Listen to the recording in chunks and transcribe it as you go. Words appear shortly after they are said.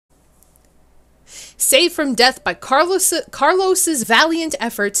Saved from death by Carlos's valiant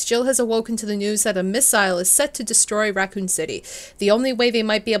efforts, Jill has awoken to the news that a missile is set to destroy Raccoon City. The only way they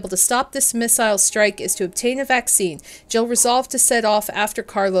might be able to stop this missile strike is to obtain a vaccine. Jill resolved to set off after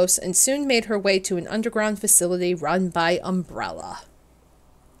Carlos and soon made her way to an underground facility run by Umbrella.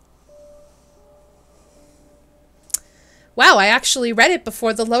 Wow, I actually read it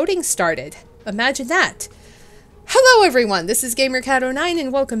before the loading started. Imagine that. Hello everyone, this is GamerCat09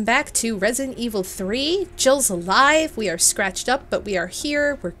 and welcome back to Resident Evil 3. Jill's alive, we are scratched up, but we are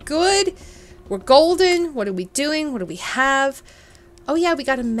here, we're good, we're golden. What are we doing? What do we have? Oh yeah, we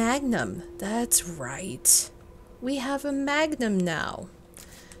got a Magnum. That's right. We have a Magnum now.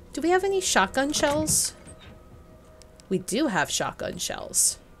 Do we have any shotgun shells? We do have shotgun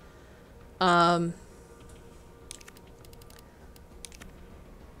shells.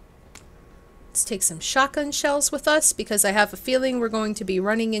 Let's take some shotgun shells with us because I have a feeling we're going to be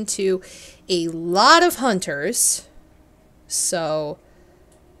running into a lot of hunters. So,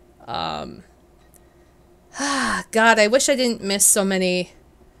 God, I wish I didn't miss so many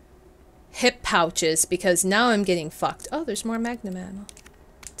hip pouches because now I'm getting fucked. Oh, there's more Magnum ammo.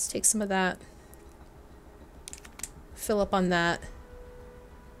 Let's take some of that. Fill up on that.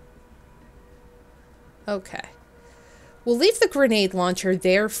 Okay. We'll leave the grenade launcher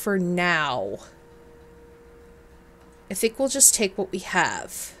there for now. I think we'll just take what we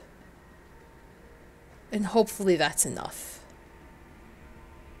have. And hopefully that's enough.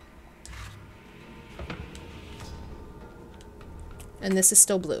 And this is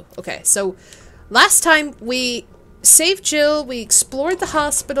still blue. Okay, so last time we saved Jill, we explored the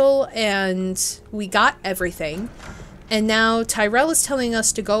hospital, and we got everything. And now Tyrell is telling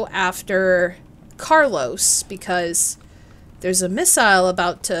us to go after Carlos because there's a missile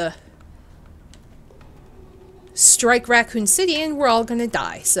about to strike Raccoon City and we're all gonna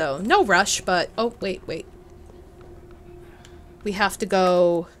die. So, no rush, but... Oh, wait. We have to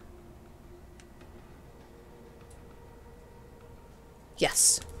go...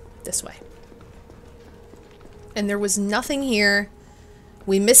 Yes, this way. And there was nothing here.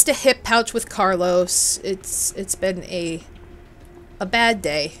 We missed a hip pouch with Carlos. It's been a bad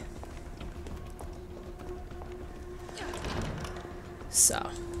day. So,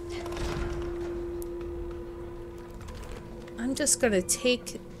 I'm just gonna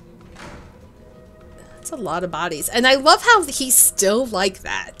take... That's a lot of bodies. And I love how he's still like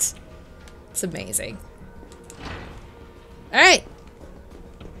that. It's amazing. Alright.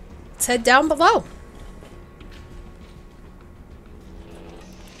 Let's head down below.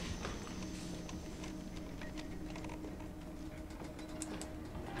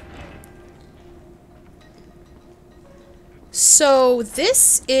 So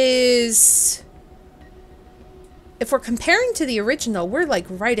this is, if we're comparing to the original, we're like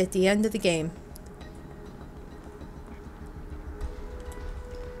right at the end of the game.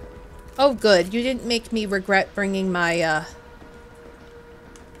 Oh good, you didn't make me regret bringing my,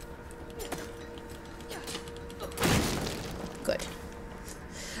 Good.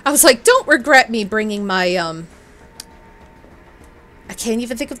 I was like, don't regret me bringing my, I can't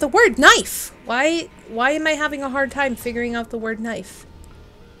even think of the word, knife! Why am I having a hard time figuring out the word knife?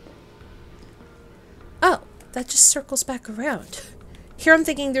 Oh, that just circles back around. Here I'm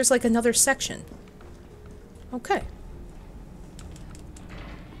thinking there's like another section. Okay.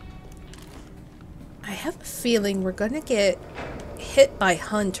 I have a feeling we're gonna get hit by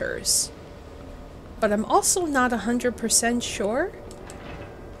hunters. But I'm also not 100% sure.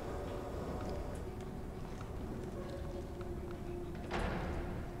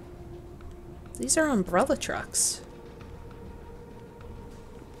 These are umbrella trucks.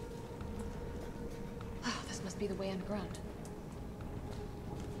 Oh, this must be the way underground.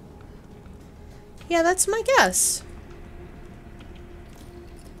 Yeah, that's my guess.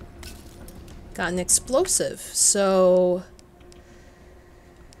 Got an explosive, so...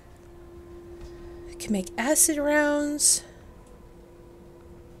 I can make acid rounds.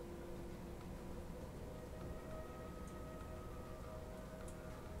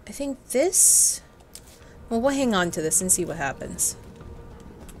 I think this... Well, we'll hang on to this and see what happens.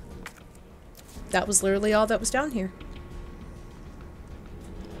 That was literally all that was down here.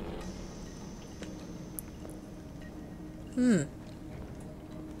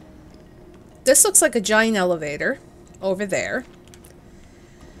 This looks like a giant elevator over there.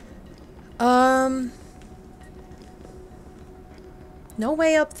 No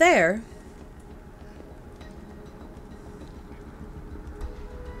way up there.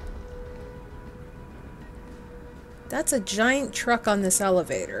 That's a giant truck on this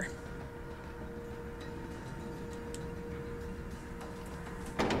elevator.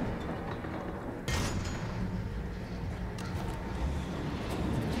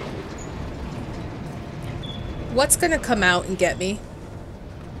 what's gonna come out and get me?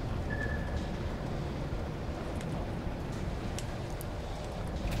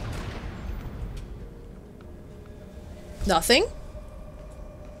 Nothing?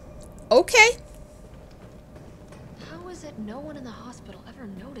 Okay. How is it no one in the hospital ever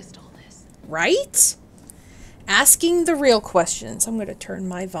noticed all this? Right? Asking the real questions. I'm gonna turn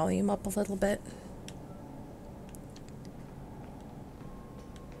my volume up a little bit.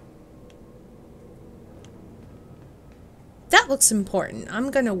 That looks important.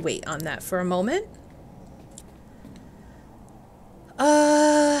 I'm gonna wait on that for a moment.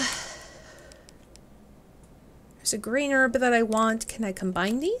 There's a green herb that I want. Can I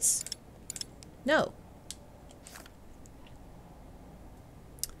combine these? No.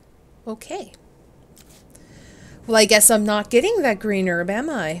 Okay. Well, I guess I'm not getting that green herb, am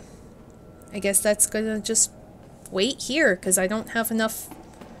I? I guess that's gonna just wait here, because I don't have enough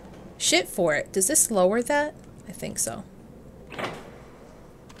shit for it. Does this lower that? I think so.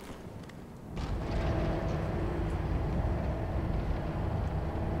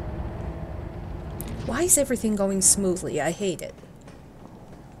 Why is everything going smoothly? I hate it.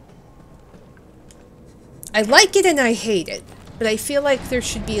 I like it and I hate it, but I feel like there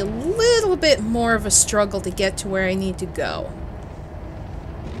should be a little bit more of a struggle to get to where I need to go.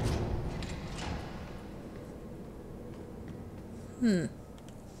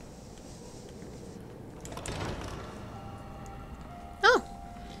 Oh,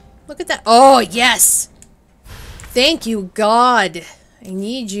 look at that. Oh, yes! Thank you, God. I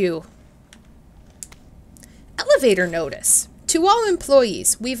need you. Elevator notice. To all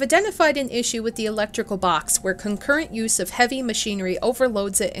employees, we've identified an issue with the electrical box where concurrent use of heavy machinery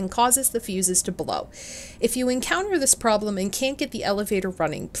overloads it and causes the fuses to blow. If you encounter this problem and can't get the elevator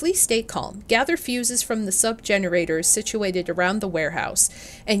running, please stay calm. Gather fuses from the sub-generators situated around the warehouse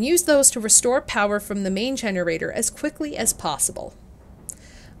and use those to restore power from the main generator as quickly as possible.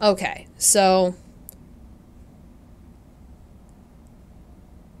 Okay, so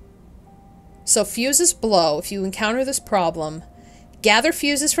fuses blow. If you encounter this problem, gather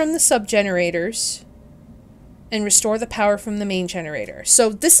fuses from the sub-generators and restore the power from the main generator.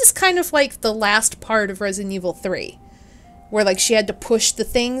 So this is kind of like the last part of Resident Evil 3, where like she had to push the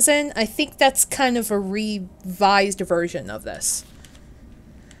things in. I think that's kind of a revised version of this,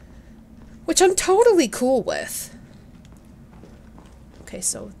 which I'm totally cool with. Okay,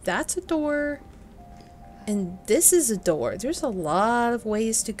 so that's a door. And this is a door. There's a lot of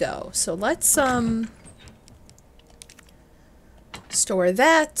ways to go. So let's, store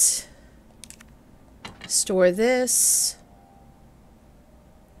that. Store this.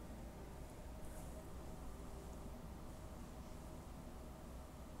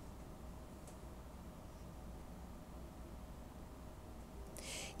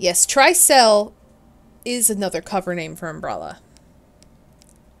 Yes, Tricell is another cover name for Umbrella.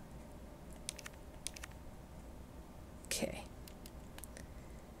 Okay.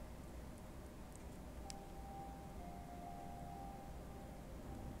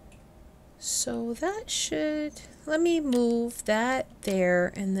 So that should, let me move that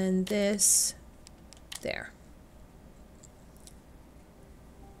there and then this there.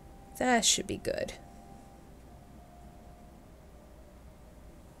 That should be good.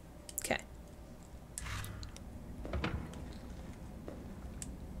 Okay.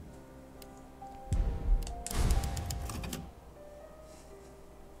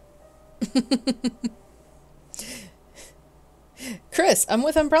 Chris, I'm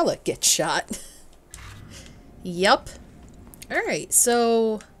with Umbrella. Get shot. Yup. Alright,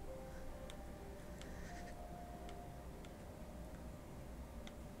 so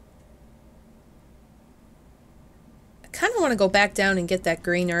I kind of want to go back down and get that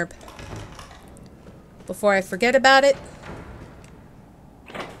green herb before I forget about it.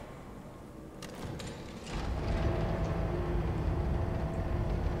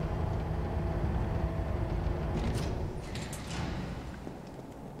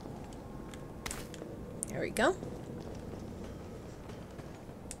 There we go.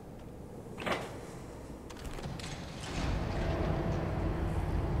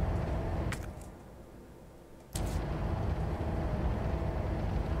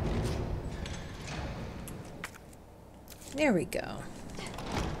 There we go.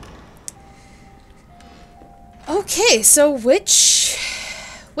 Okay, so which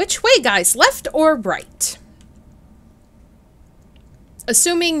way, guys? Left or right?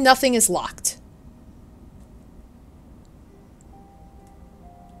 Assuming nothing is locked.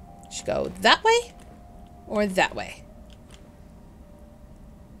 Should go that way or that way?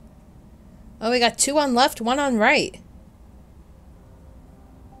 Oh, we got 2 on left, 1 on right.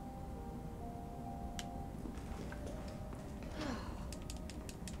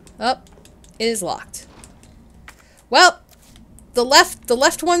 Oh, it is locked. Well, the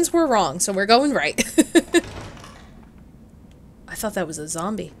left ones were wrong, so we're going right. I thought that was a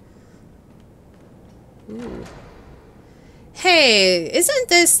zombie. Ooh. Hey, isn't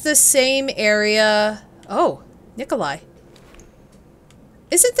this the same area? Oh, Nikolai.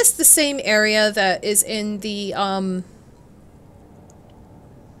 Isn't this the same area that is in the,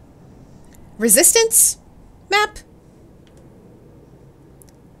 Resistance map?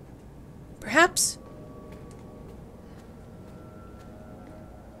 Perhaps?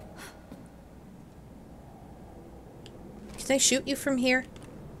 Can I shoot you from here?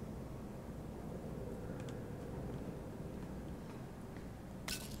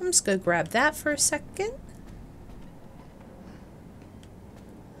 I'm just gonna grab that for a second.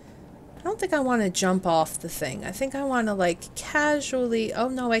 I don't think I want to jump off the thing. I think I want to, like, casually... Oh,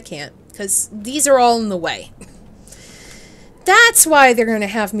 no, I can't. Because these are all in the way. That's why they're going to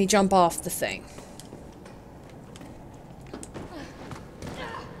have me jump off the thing.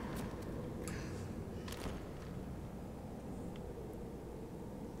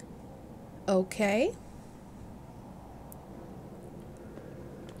 Okay.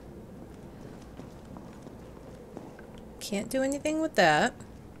 Can't do anything with that.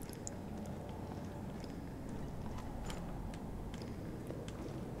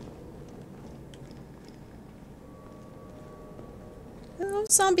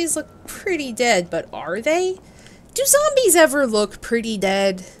 Those zombies look pretty dead, but are they? Do zombies ever look pretty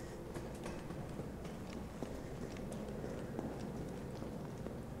dead?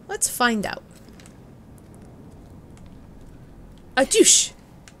 Let's find out. A douche!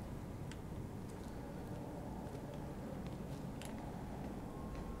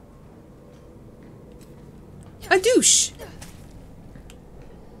 A douche!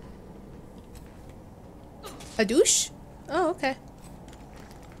 A douche? Oh, okay.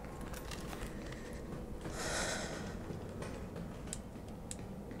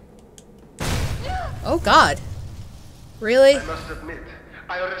 Oh, God. Really? I must admit,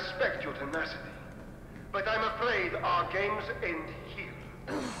 I respect your tenacity. But I'm afraid our games end here.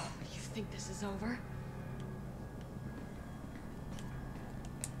 You think this is over?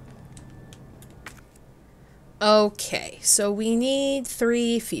 Okay, so we need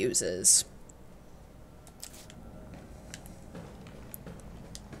 3 fuses.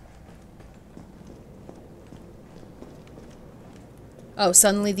 Oh,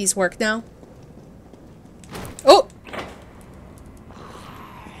 suddenly these work now? Oh!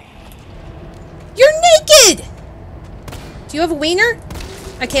 You're naked! Do you have a wiener?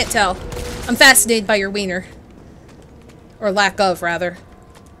 I can't tell. I'm fascinated by your wiener. Or lack of, rather.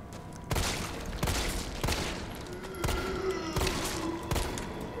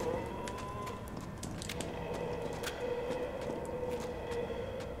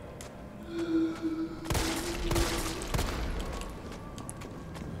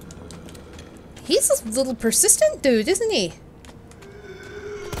 He's a little persistent dude, isn't he?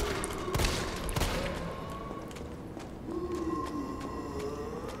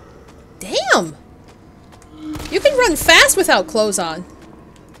 Damn! You can run fast without clothes on.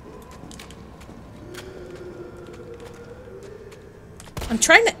 I'm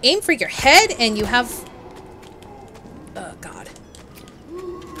trying to aim for your head and you have... Oh, God.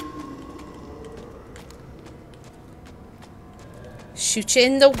 Shoot you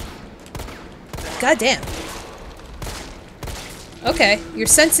in the... God damn. Okay, you're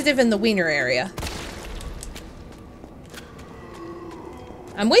sensitive in the wiener area.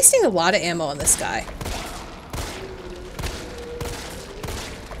 I'm wasting a lot of ammo on this guy.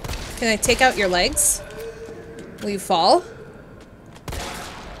 Can I take out your legs? Will you fall?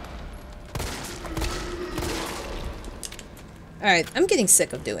 Alright, I'm getting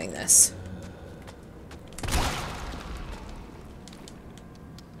sick of doing this.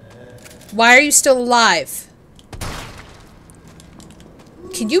 Why are you still alive?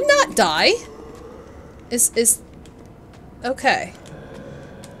 Can you not die? Okay.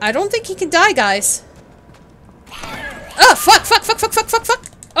 I don't think he can die, guys. Oh, fuck, fuck, fuck, fuck, fuck, fuck, fuck.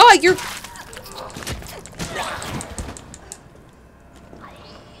 Oh, you're...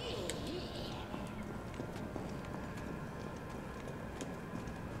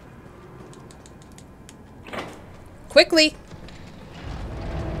 Quickly.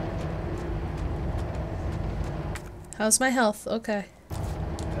 How's my health? Okay.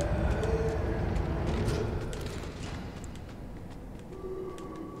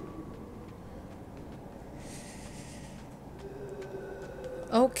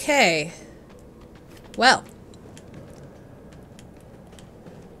 Okay. Well.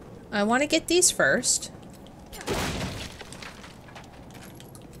 I want to get these first.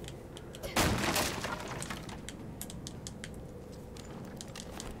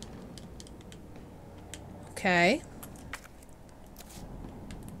 Okay.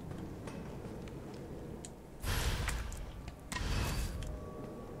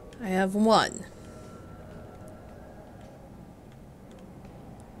 I have one.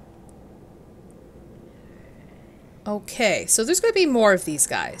 Okay, so there's going to be more of these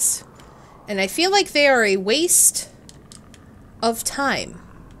guys. And I feel like they are a waste of time.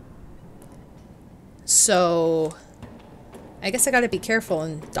 So I guess I gotta be careful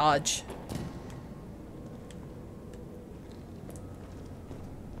and dodge.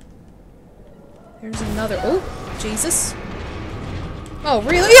 There's another. Oh, Jesus. Oh,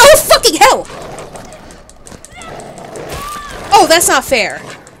 really? Oh, fucking hell! Oh, that's not fair.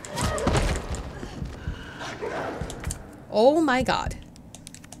 Oh my god.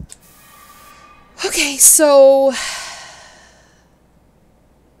 Okay, so...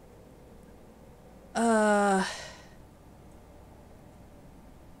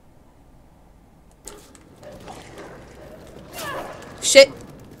 Shit.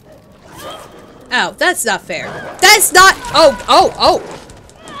 Ow, that's not fair. That's not... Oh!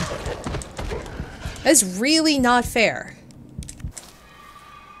 That's really not fair.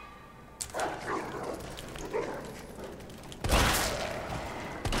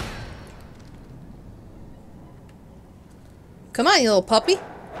 Come on, you little puppy.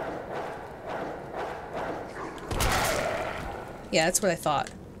 Yeah, that's what I thought.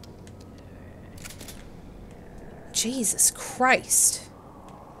 Jesus Christ.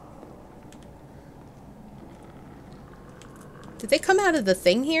 Did they come out of the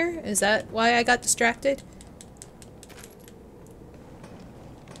thing here? Is that why I got distracted?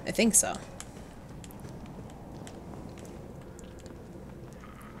 I think so.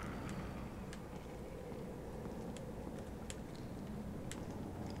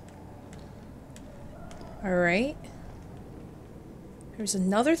 Alright. There's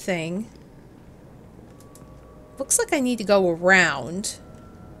another thing. Looks like I need to go around.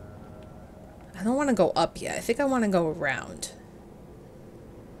 I don't want to go up yet. I think I want to go around.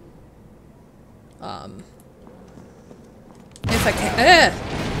 If I can.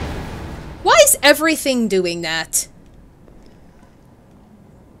 Why is everything doing that?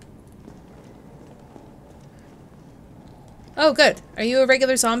 Oh, good. Are you a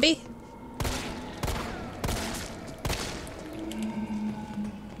regular zombie?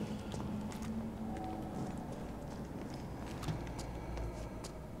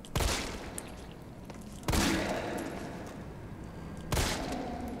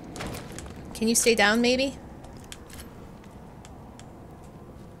 Can you stay down, maybe?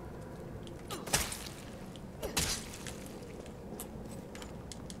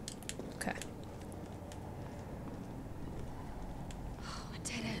 Okay. Oh, a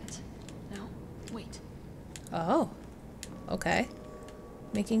dead end. No, wait. Oh. Okay.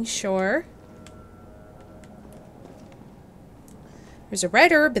 Making sure. There's a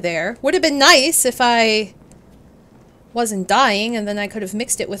red herb there. Would have been nice if I wasn't dying, and then I could have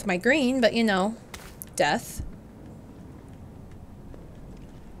mixed it with my green, but you know, death.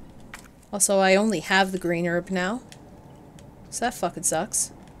 Also, I only have the green herb now, so that fucking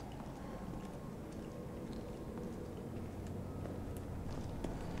sucks.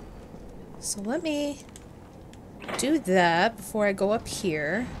 So let me do that before I go up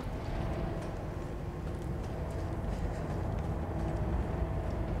here.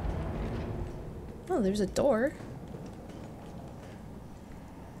 Oh, there's a door.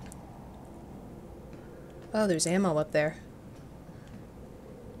 Oh, there's ammo up there.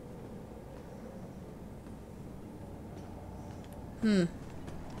 I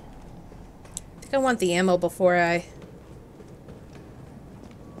think I want the ammo before I...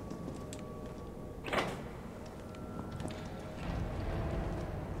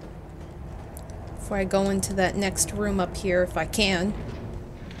 before I go into that next room up here, if I can.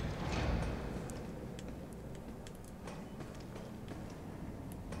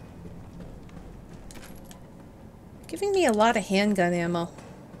 Giving me a lot of handgun ammo.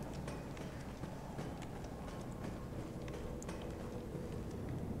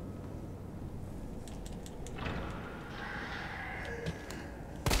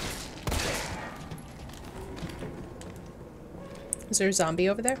 Is there a zombie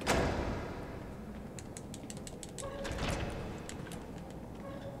over there?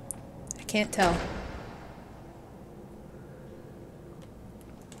 I can't tell.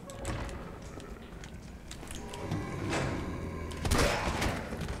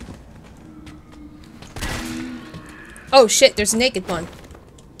 Oh shit, there's a naked one.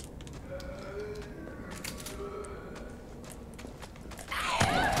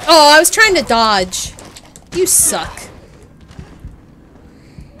 Oh, I was trying to dodge. You suck.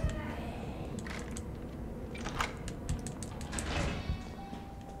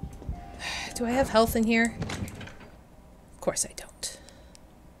 Do I have health in here? Of course I don't.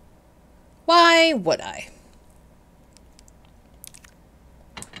 Why would I?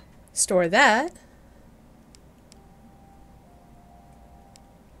 Store that.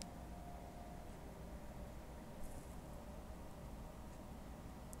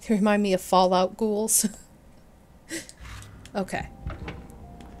 You remind me of Fallout ghouls. Okay.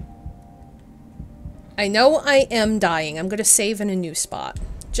 I know I am dying. I'm going to save in a new spot.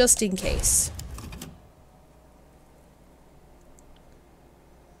 Just in case.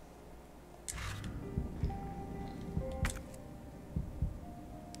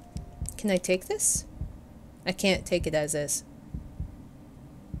 Can I take this? I can't take it as is.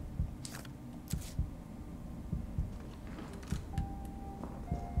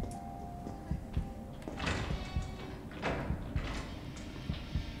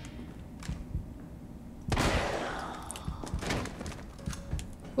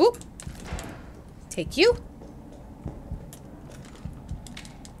 Ooh! Take you.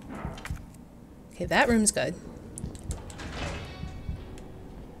 Okay, that room's good.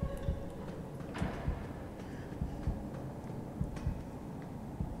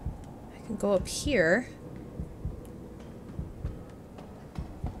 I can go up here.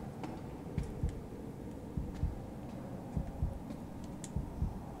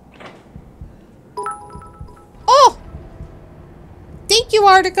 Oh! Thank you,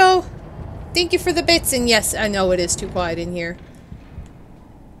 Artico! Thank you for the bits, and yes, I know it is too quiet in here.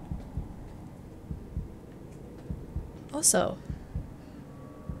 Also...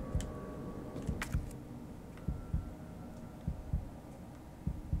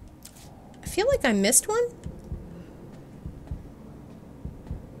 I feel like I missed one?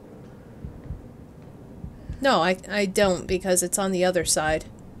 No, I don't, because it's on the other side.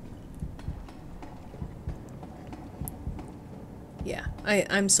 Yeah,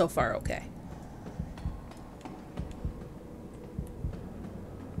 I'm so far okay.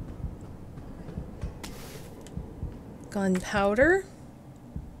 Gunpowder.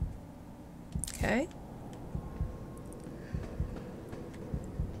 Okay.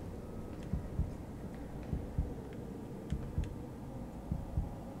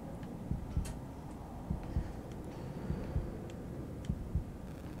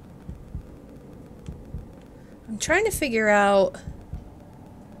 I'm trying to figure out...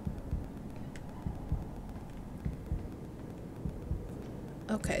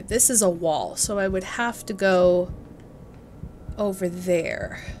 Okay, this is a wall, so I would have to go over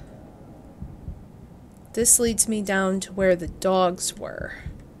there. This leads me down to where the dogs were.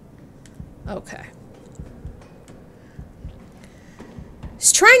 Okay.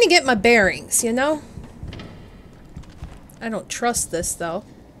 Just trying to get my bearings, you know? I don't trust this, though.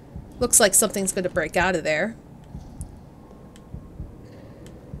 Looks like something's gonna break out of there.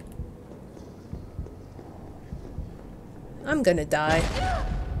 I'm gonna die.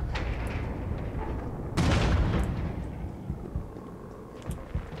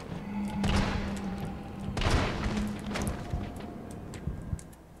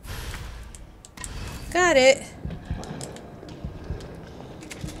 Got it.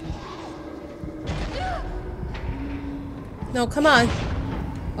 No, come on.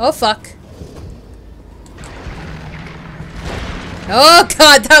 Oh, fuck. Oh,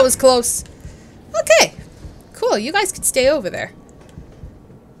 God, that was close. Okay. Cool, you guys can stay over there.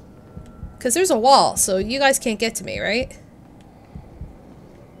 Because there's a wall, so you guys can't get to me, right?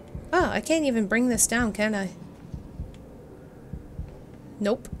 Oh, I can't even bring this down, can I?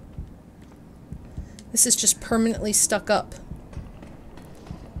 Nope. This is just permanently stuck up.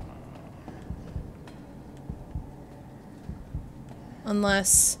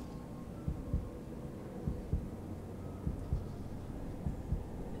 Unless...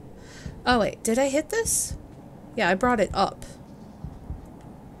 Oh wait, did I hit this? Yeah, I brought it up.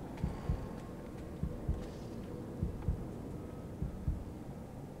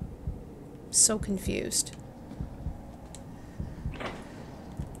 So confused.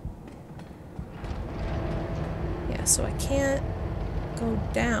 Yeah, so I can't go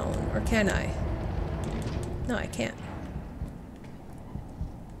down, or can I? No, I can't.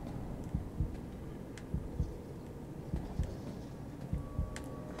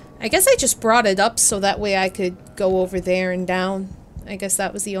 I guess I just brought it up so that way I could go over there and down. I guess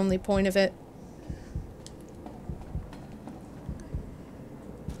that was the only point of it.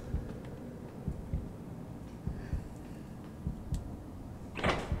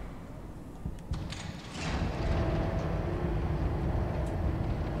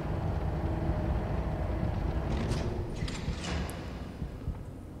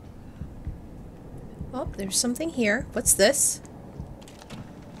 Oh, there's something here. What's this?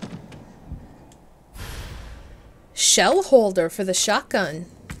 shell holder for the shotgun.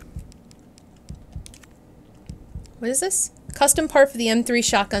 What is this? Custom part for the M3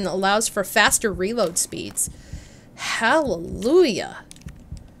 shotgun allows for faster reload speeds. Hallelujah.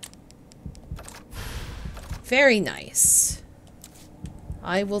 Very nice.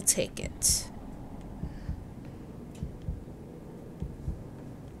 I will take it.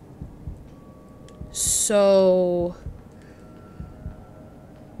 So...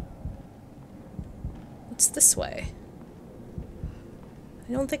 what's this way?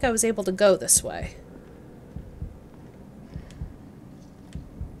 I don't think I was able to go this way.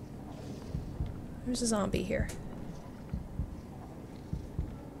 There's a zombie here.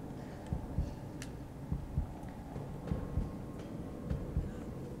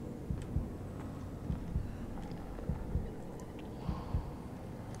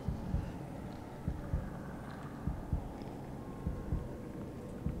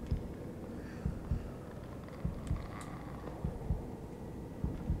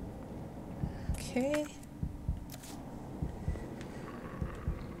 Okay.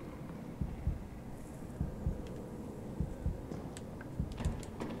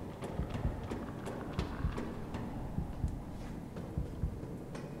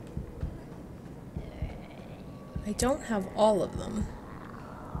 I don't have all of them.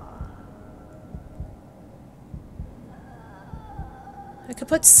 I could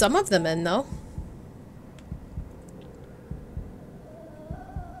put some of them in, though.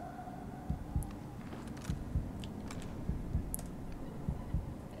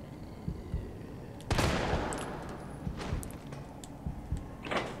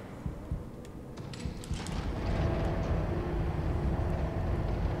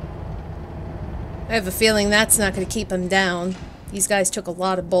 I have a feeling that's not going to keep him down. These guys took a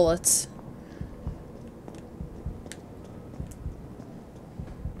lot of bullets.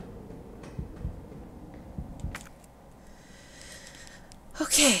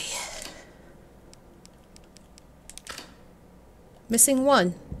 Okay. Missing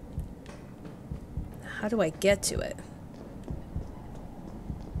one. How do I get to it?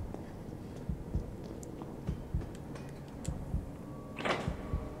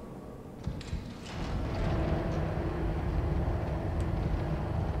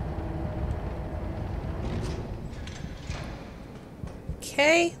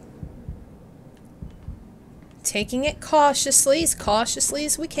 Okay. Taking it cautiously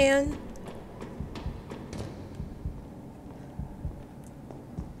as we can.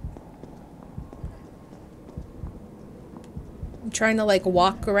 I'm trying to like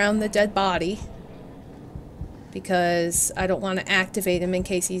walk around the dead body because I don't want to activate him in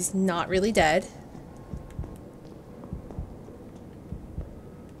case he's not really dead.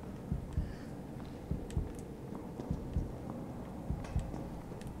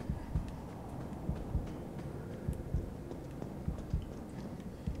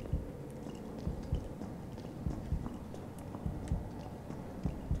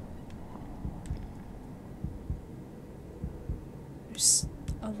 There's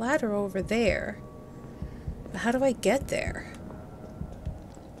a ladder over there. But how do I get there?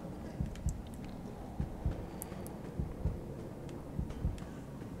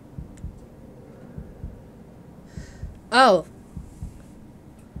 Oh.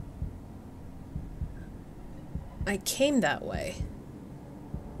 I came that way.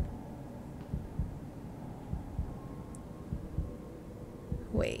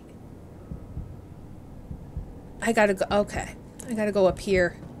 Wait. I gotta go. Okay. I gotta go up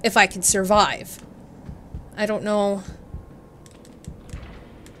here if I can survive. I don't know.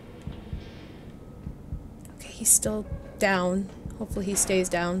 Okay, he's still down. Hopefully he stays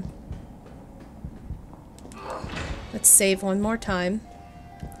down. Let's save one more time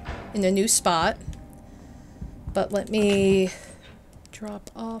in a new spot. But let me drop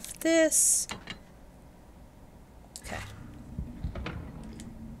off this. Okay.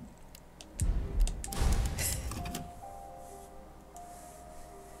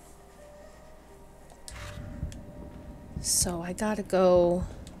 So I gotta go...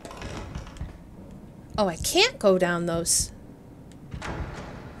 Oh, I can't go down those.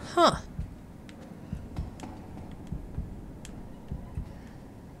 Huh.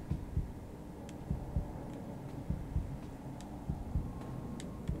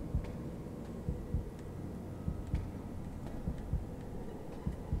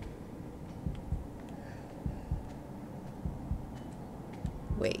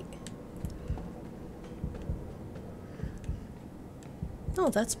 Wait. No,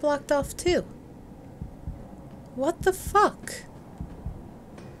 that's blocked off too. What the fuck?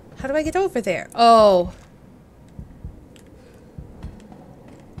 How do I get over there? Oh.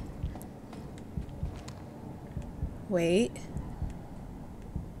 Wait.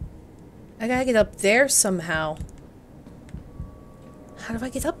 I gotta get up there somehow. How do I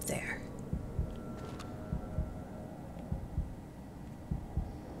get up there?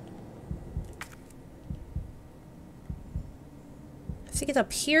 I have to get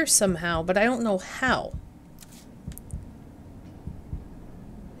up here somehow, but I don't know how.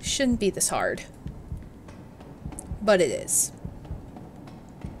 Shouldn't be this hard. But it is.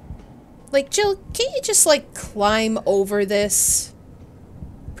 Like, Jill, can't you just, like, climb over this?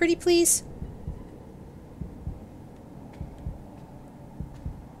 Pretty please?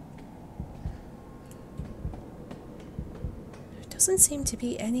 There doesn't seem to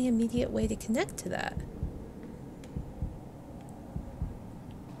be any immediate way to connect to that.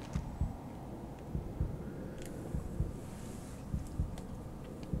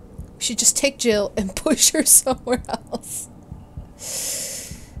 We should just take Jill and push her somewhere else.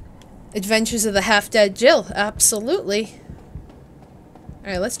 Adventures of the Half-Dead Jill, absolutely.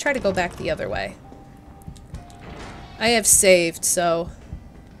 Alright, let's try to go back the other way. I have saved, so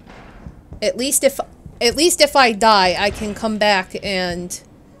at least if I die, I can come back and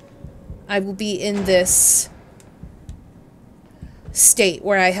I will be in this state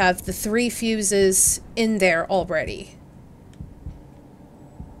where I have the 3 fuses in there already.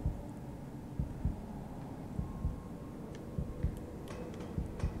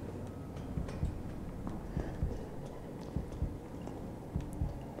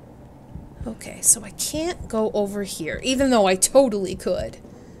 Okay, so I can't go over here, even though I totally could.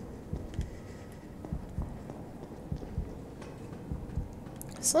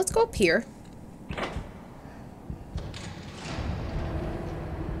 So let's go up here.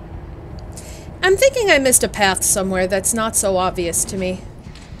 I'm thinking I missed a path somewhere that's not so obvious to me.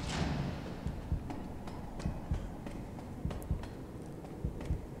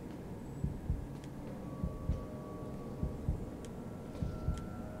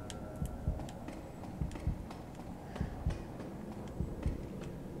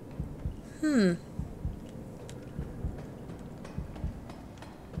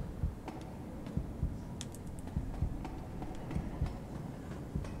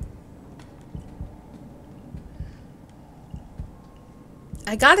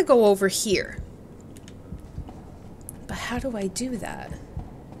 I gotta go over here. But how do I do that?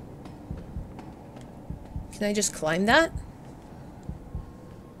 Can I just climb that?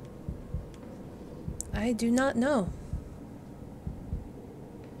 I do not know.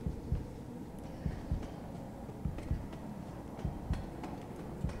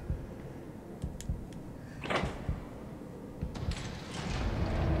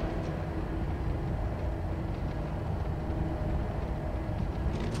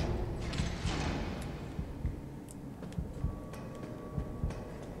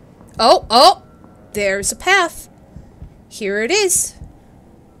 Oh, there's a path. Here it is.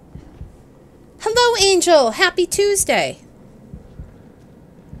 Hello, Angel. Happy Tuesday.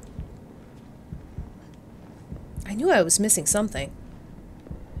 I knew I was missing something.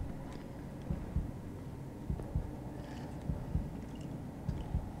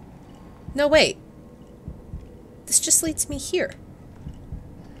 No, wait. This just leads me here.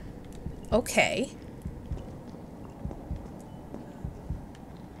 Okay.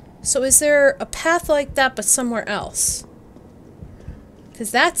 So is there a path like that but somewhere else?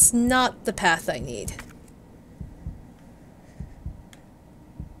 Because that's not the path I need.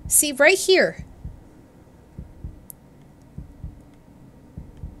 See, right here.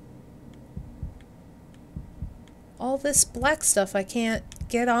 All this black stuff I can't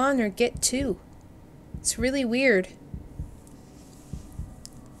get on or get to. It's really weird.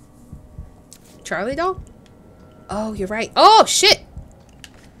 Charlie doll? Oh, you're right. Oh, shit!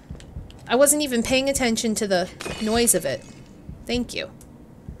 I wasn't even paying attention to the noise of it. Thank you.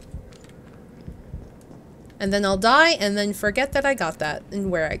 And then I'll die and then forget that I got that and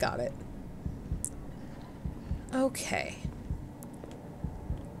where I got it. Okay.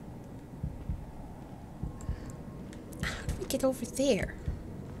 How do we get over there?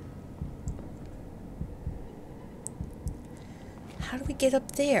 How do we get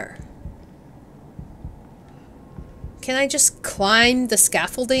up there? Can I just climb the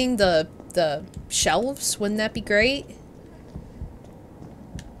scaffolding, the shelves? Wouldn't that be great?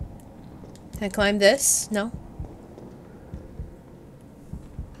 Can I climb this? No?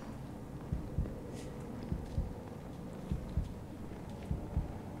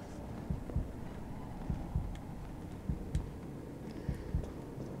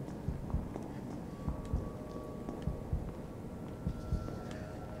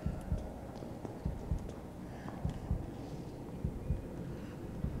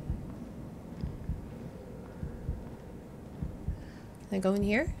 Can I go in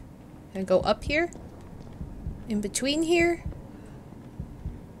here? Can I go up here? In between here?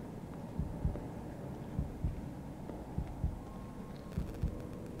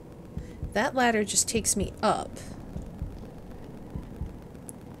 That ladder just takes me up.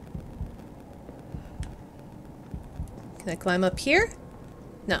 Can I climb up here?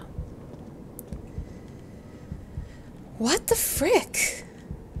 No. What the frick?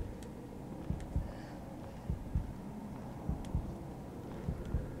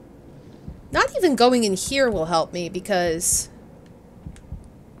 Not even going in here will help me because...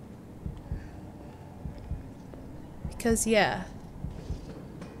 yeah.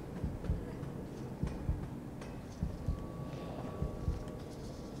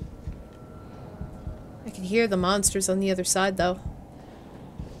 I can hear the monsters on the other side, though.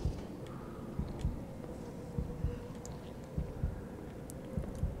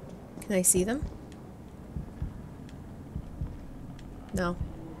 Can I see them? No.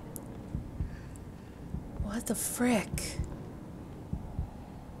 What the frick?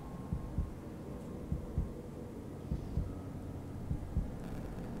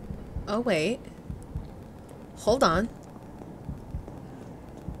 Oh, wait. Hold on.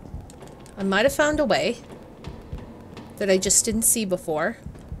 I might have found a way that I just didn't see before.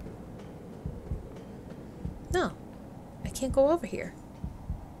 No. I can't go over here.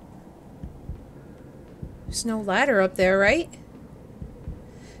 There's no ladder up there, right?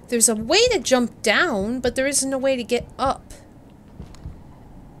 There's a way to jump down, but there isn't a way to get up.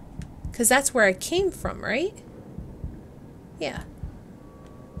 Because that's where I came from, right? Yeah.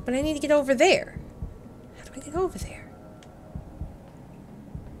 But I need to get over there. How do I get over there?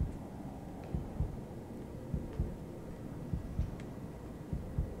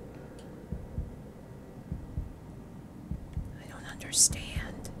 I don't understand.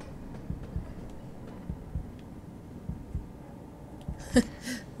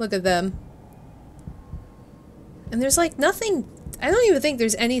 Look at them. And there's like nothing... I don't even think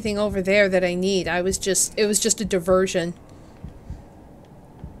there's anything over there that I need. It was just a diversion.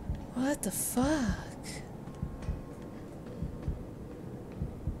 What the fuck?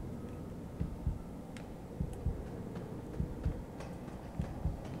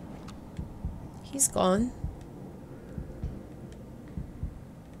 He's gone.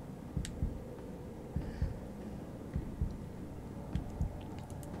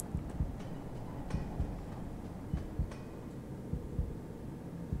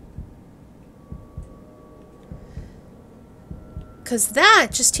 Because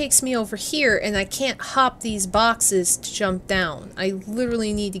that just takes me over here, and I can't hop these boxes to jump down. I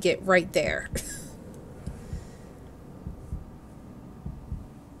literally need to get right there.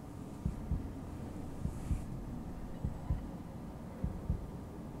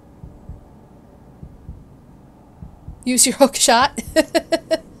 Use your hook shot.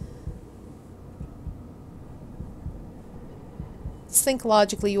 Let's think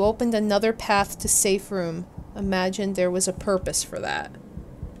logically. You opened another path to safe room. Imagine there was a purpose for that.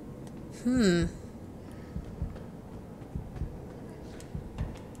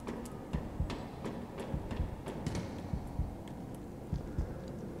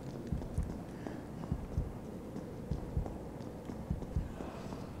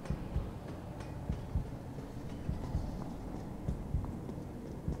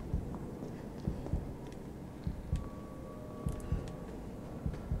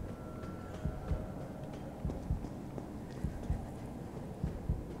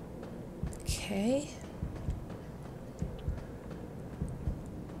 Okay.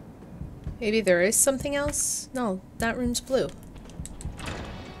 Maybe there is something else? No, that room's blue.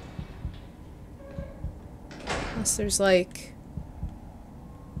 Unless there's like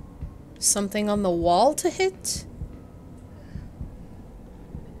something on the wall to hit?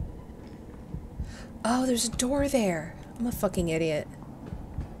 Oh, there's a door there. I'm a fucking idiot.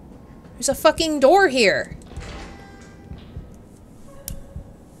 There's a fucking door here.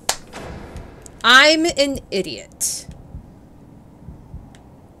 I'm an idiot.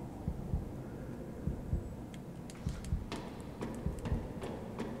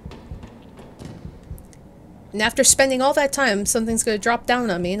 And after spending all that time, something's gonna drop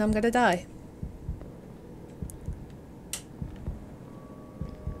down on me and I'm gonna die.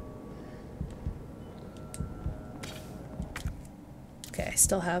 Okay, I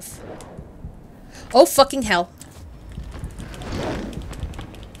still have... Oh, fucking hell.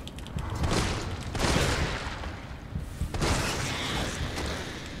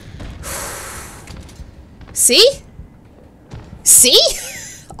 See? See?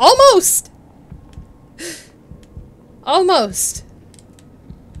 Almost! Almost.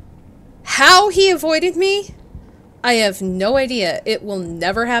 How he avoided me? I have no idea. It will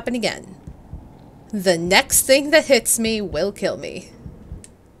never happen again. The next thing that hits me will kill me.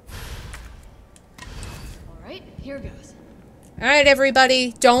 Alright, here goes. Alright,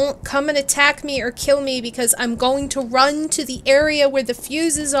 everybody. Don't come and attack me or kill me because I'm going to run to the area where the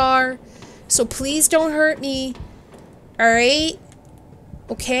fuses are. So please don't hurt me. Alright?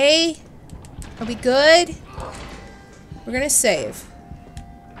 Okay? Are we good? We're gonna save.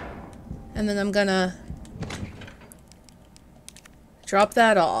 And then I'm gonna drop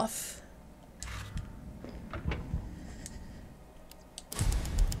that off.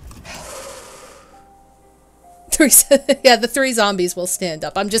 Yeah, the 3 zombies will stand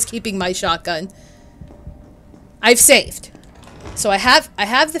up. I'm just keeping my shotgun. I've saved. So I have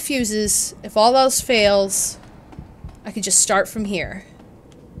the fuses. If all else fails, I could just start from here.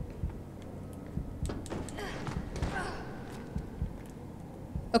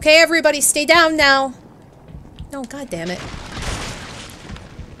 Okay, everybody, stay down now. No, god damn it.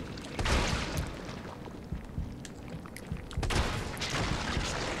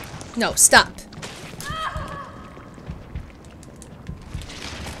 No, stop.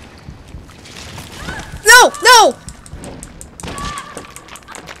 No! No!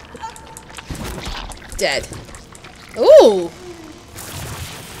 Dead. Ooh!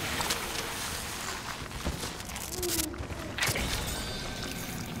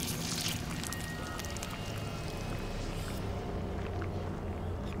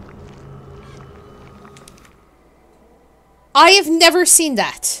 I have never seen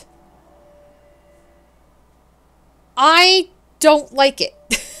that. I don't like it.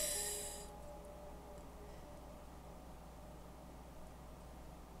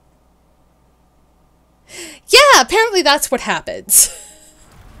 Yeah, apparently that's what happens.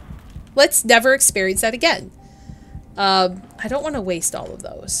 Let's never experience that again. I don't want to waste all of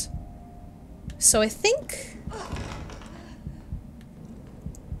those. So I think...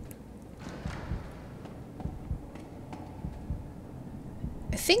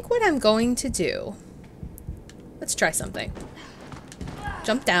 what I'm going to do... Let's try something.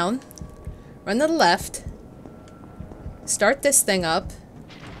 Jump down. Run to the left. Start this thing up.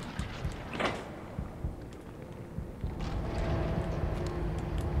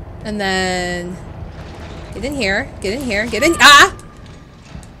 And then... Get in here. Get in here. Get in... Ah!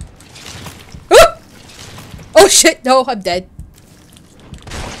 Ooh! Oh shit! No, I'm dead.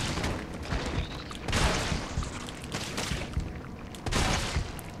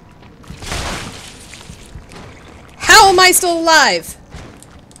 How am I still alive?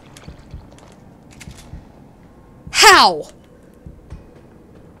 How?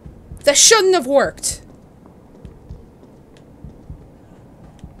 That shouldn't have worked.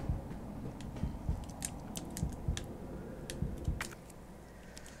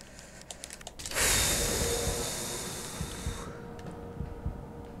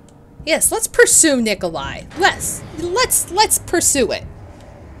 Yes, let's pursue Nikolai. Let's pursue it.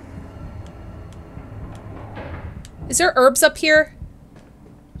 Is there herbs up here?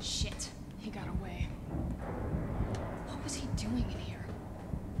 Shit, he got away. What was he doing in here?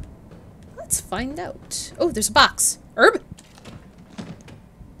 Let's find out. Oh, there's a box. Herb?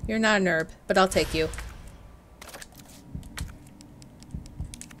 You're not an herb, but I'll take you.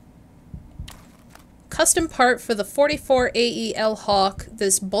 Custom part for the 44 AEL Hawk.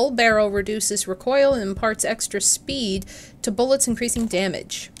 This bull barrel reduces recoil and imparts extra speed to bullets, increasing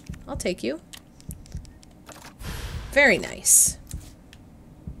damage. I'll take you. Very nice.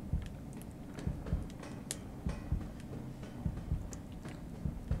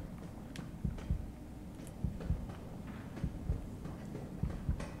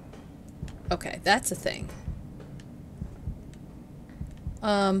 Okay, that's a thing.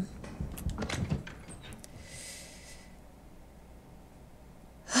 I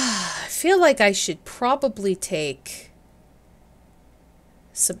feel like I should probably take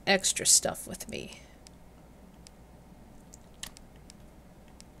some extra stuff with me.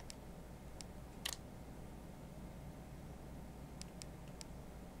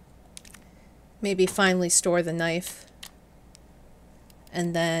 Maybe finally store the knife.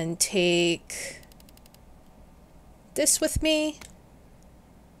 And then take this with me.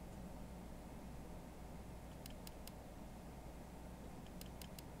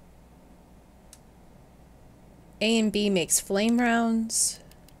 A and B makes flame rounds.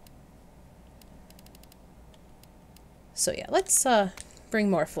 So yeah, let's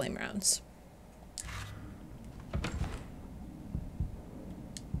bring more flame rounds.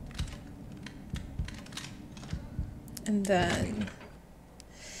 And then...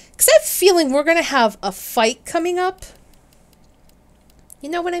 because I have a feeling we're going to have a fight coming up. You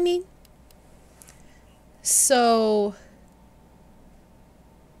know what I mean? So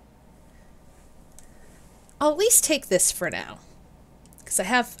I'll at least take this for now. Because I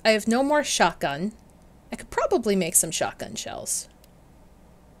have no more shotgun. I could probably make some shotgun shells.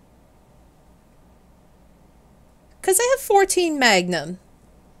 Because I have 14 Magnum.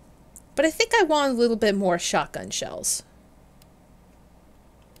 But I think I want a little bit more shotgun shells.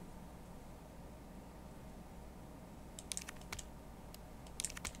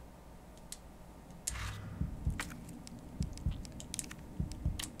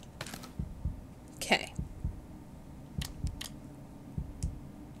 Okay.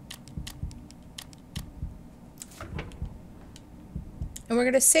 And we're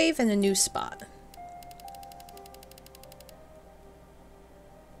going to save in a new spot.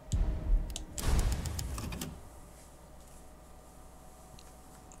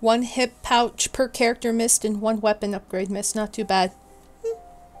 One hip pouch per character missed and one weapon upgrade missed. Not too bad.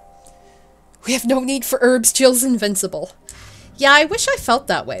 We have no need for herbs. Jill's invincible. Yeah, I wish I felt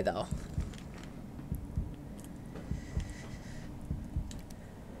that way, though.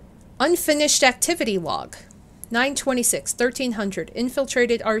 Unfinished activity log. 926, 1300.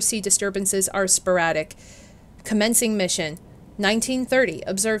 Infiltrated RC disturbances are sporadic. Commencing mission. 1930.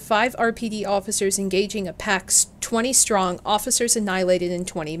 Observe 5 RPD officers engaging a pack 20 strong. Officers annihilated in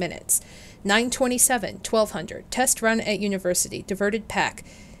 20 minutes. 927, 1200. Test run at university. Diverted pack.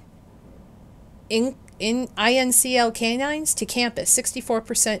 In INCL canines to campus.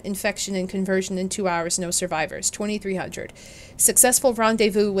 64% infection and conversion in 2 hours. No survivors. 2300. Successful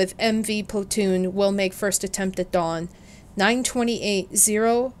rendezvous with MV platoon. Will make first attempt at dawn. 928,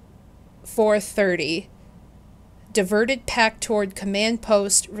 0430. Diverted pack toward command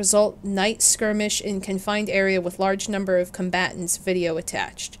post. Result night skirmish in confined area with large number of combatants. Video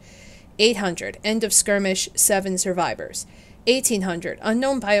attached. 800. End of skirmish. 7 survivors. 1800.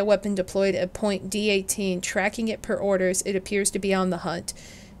 Unknown bioweapon deployed at point D18. Tracking it per orders. It appears to be on the hunt.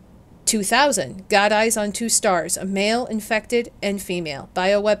 2000. Got eyes on 2 stars. A male infected and female.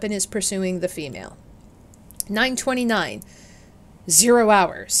 Bioweapon is pursuing the female. 929. 0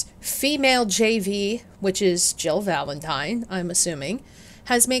 hours. Female JV, which is Jill Valentine, I'm assuming,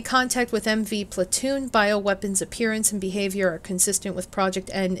 has made contact with MV platoon. Bioweapons appearance and behavior are consistent with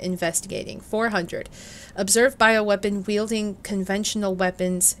Project N investigating. 400. Observed bioweapon wielding conventional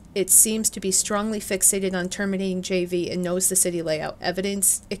weapons. It seems to be strongly fixated on terminating JV and knows the city layout.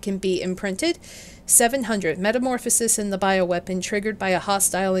 Evidence it can be imprinted. 700. Metamorphosis in the bioweapon triggered by a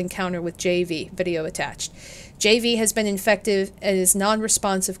hostile encounter with JV. Video attached. JV has been infected and is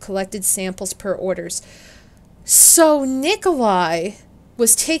non-responsive. Collected samples per orders. So Nikolai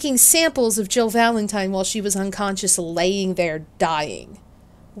was taking samples of Jill Valentine while she was unconscious, laying there dying.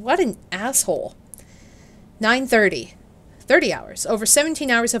 What an asshole. 930. 30 hours. Over 17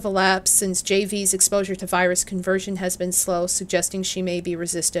 hours have elapsed since JV's exposure to virus. Conversion has been slow, suggesting she may be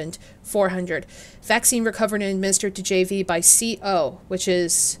resistant. 400. Vaccine recovered and administered to JV by CO, which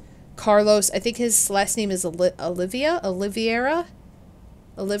is Carlos. I think his last name is Oliveira?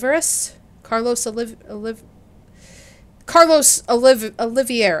 Carlos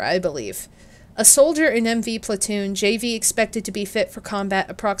Oliveira, I believe. A soldier in MV platoon. JV expected to be fit for combat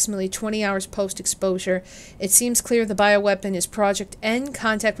approximately 20 hours post-exposure. It seems clear the bioweapon is Project N.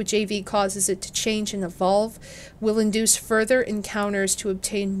 Contact with JV causes it to change and evolve. Will induce further encounters to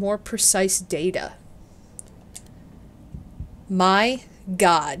obtain more precise data. My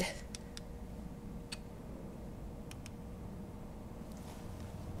God.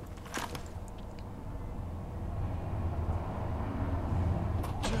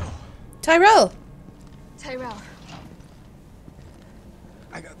 Tyrell! Tyrell.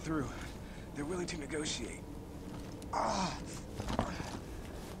 I got through. They're willing to negotiate.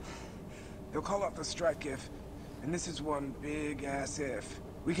 They'll call off the strike if, and this is one big-ass if,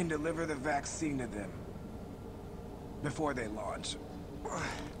 we can deliver the vaccine to them. Before they launch.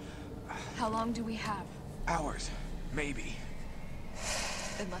 How long do we have? Hours. Maybe.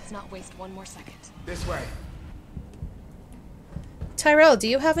 Then let's not waste one more second. This way. Tyrell, do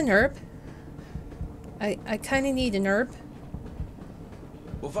you have an herb? I kind of need an herb.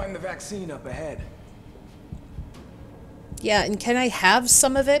 We'll find the vaccine up ahead. Yeah, and can I have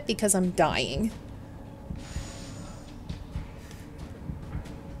some of it? Because I'm dying.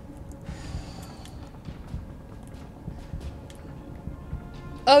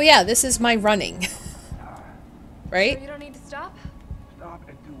 Oh yeah, this is my running. Right? Sure you don't need to stop? Stop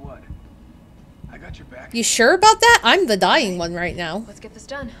and do what? I got your back. You sure about that? I'm the dying one right now. Let's get this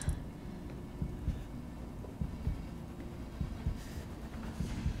done.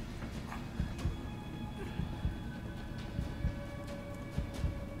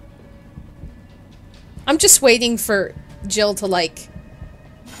 I'm just waiting for Jill to, like,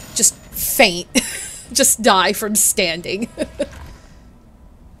 just faint. Just die from standing.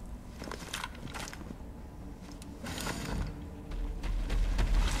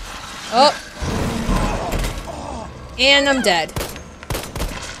 Oh. And I'm dead.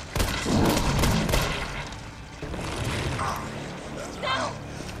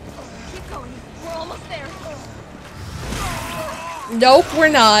 Keep going. We're almost there. Nope, we're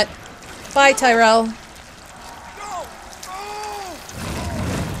not. Bye, Tyrell.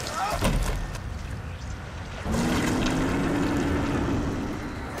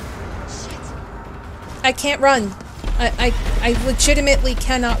 I can't run. I legitimately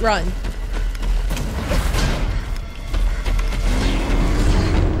cannot run.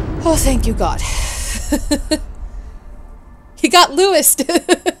 Oh, thank you, God. He got Lewis.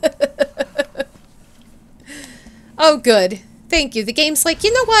 Oh, good. Thank you. The game's like,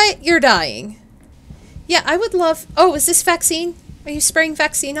 you know what? You're dying. Yeah, I would love... Oh, is this vaccine? Are you spraying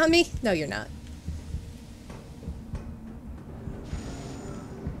vaccine on me? No, you're not.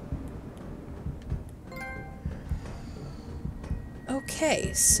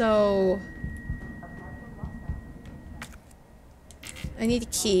 Okay, so... I need a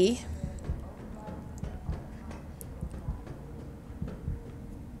key.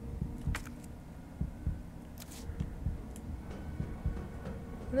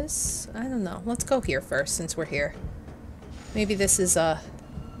 What is... I don't know. Let's go here first, since we're here. Maybe this is,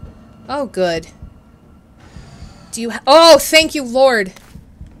 Oh, good. Do you Oh, thank you, Lord!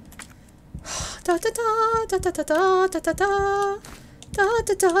 Da da da da da da da da da da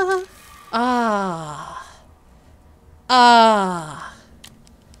da da da. Ah. Ah.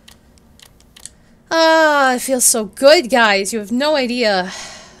 Ah, it feels so good, guys. You have no idea.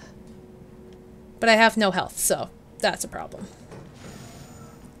 But I have no health, so that's a problem.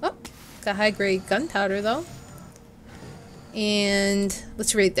 Oh, got high-grade gunpowder, though. And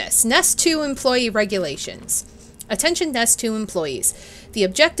let's read this. Nest 2 Employee Regulations. Attention Nest 2 employees. The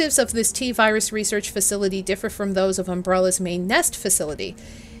objectives of this T-Virus research facility differ from those of Umbrella's main Nest facility.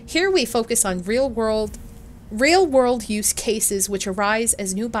 Here we focus on real-world use cases which arise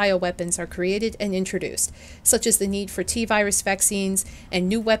as new bioweapons are created and introduced, such as the need for T-Virus vaccines and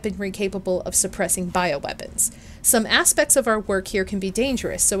new weaponry capable of suppressing bioweapons. Some aspects of our work here can be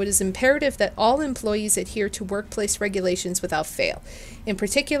dangerous, so it is imperative that all employees adhere to workplace regulations without fail. In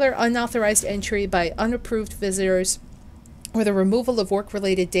particular, unauthorized entry by unapproved visitors or the removal of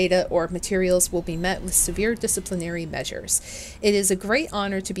work-related data or materials will be met with severe disciplinary measures. It is a great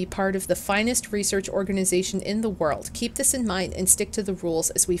honor to be part of the finest research organization in the world. Keep this in mind and stick to the rules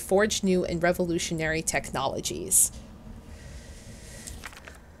as we forge new and revolutionary technologies.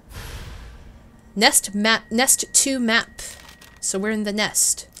 Nest 2 map. So we're in the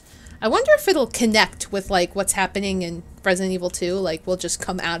nest. I wonder if it'll connect with, like, what's happening in Resident Evil 2. Like, we'll just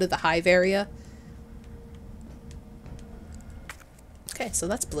come out of the hive area. Okay, so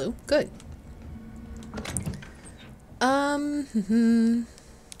that's blue. Good. We're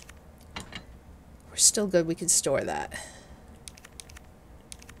still good. We can store that.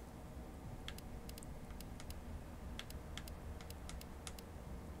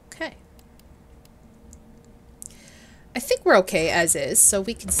 Okay. I think we're okay as is, so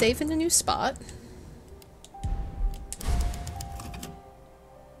we can save in a new spot.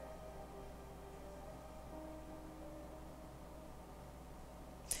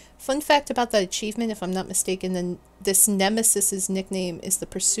 Fun fact about that achievement, if I'm not mistaken, then this Nemesis's nickname is the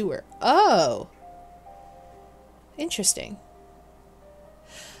Pursuer. Oh! Interesting.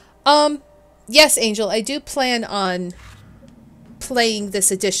 Yes, Angel, I do plan on playing this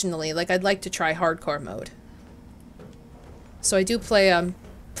additionally. Like, I'd like to try hardcore mode. So I do plan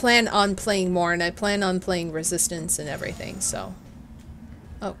on playing more, and I plan on playing Resistance and everything, so...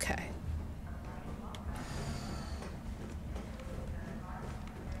 Okay.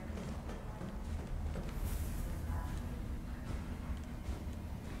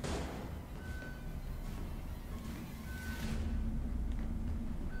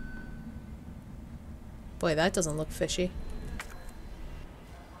 Boy, that doesn't look fishy.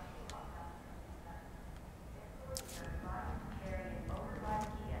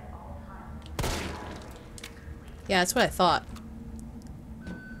 Yeah, that's what I thought.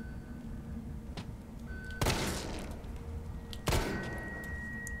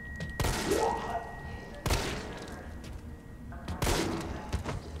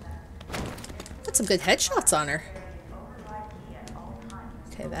 Got some good headshots on her.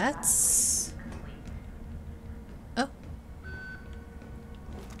 Okay, that's... Oh.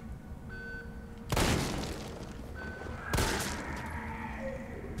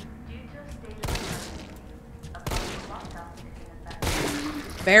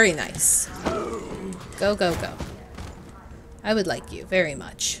 Very nice. Go, go, go. I would like you very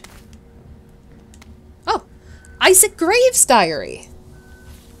much. Oh, Isaac Graves' diary.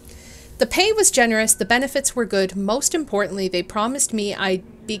 The pay was generous, the benefits were good. Most importantly, they promised me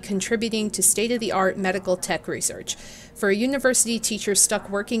I'd be contributing to state-of-the-art medical tech research. For a university teacher stuck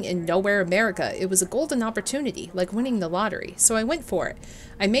working in nowhere America, it was a golden opportunity, like winning the lottery. So I went for it.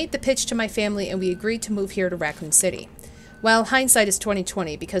 I made the pitch to my family and we agreed to move here to Raccoon City. Well, hindsight is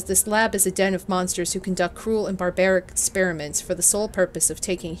 20/20 because this lab is a den of monsters who conduct cruel and barbaric experiments for the sole purpose of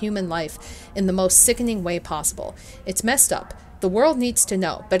taking human life in the most sickening way possible. It's messed up. The world needs to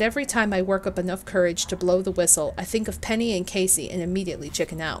know, but every time I work up enough courage to blow the whistle, I think of Penny and Casey and immediately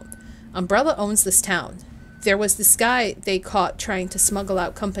chicken out. Umbrella owns this town. There was this guy they caught trying to smuggle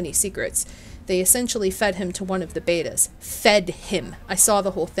out company secrets. They essentially fed him to one of the betas. Fed him. I saw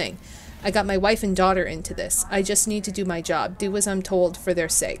the whole thing. I got my wife and daughter into this. I just need to do my job, do as I'm told for their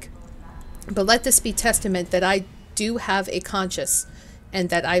sake. But let this be testament that I do have a conscience and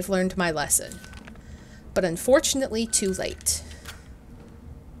that I've learned my lesson. But unfortunately, too late.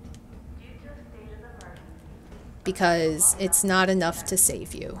 Because it's not enough to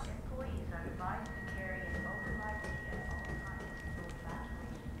save you.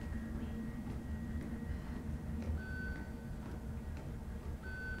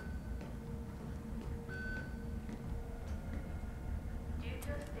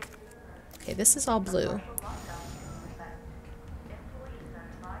 Okay, this is all blue.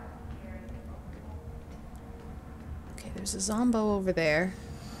 Okay, there's a zombo over there.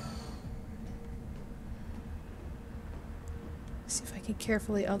 See if I can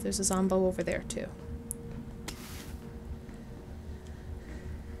carefully... Oh, there's a zombo over there too.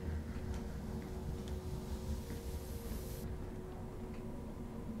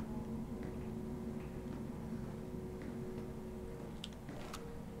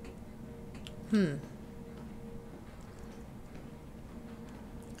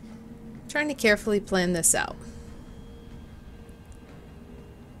 Trying to carefully plan this out.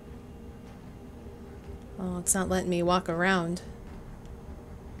 Oh, it's not letting me walk around.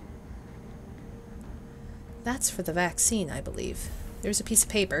 That's for the vaccine, I believe. There's a piece of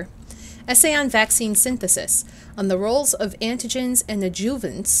paper. Essay on vaccine synthesis. On the roles of antigens and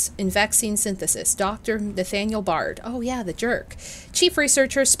adjuvants in vaccine synthesis. Dr. Nathaniel Bard. Oh yeah, the jerk. Chief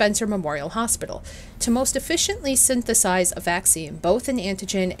Researcher, Spencer Memorial Hospital. To most efficiently synthesize a vaccine, both an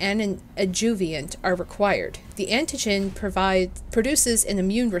antigen and an adjuvant are required. The antigen produces an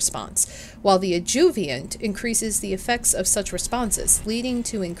immune response, while the adjuvant increases the effects of such responses, leading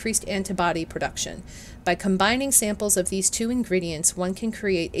to increased antibody production. By combining samples of these two ingredients, one can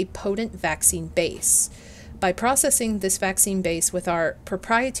create a potent vaccine base. By processing this vaccine base with our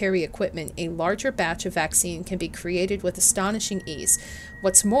proprietary equipment, a larger batch of vaccine can be created with astonishing ease.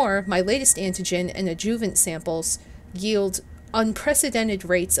 What's more, my latest antigen and adjuvant samples yield unprecedented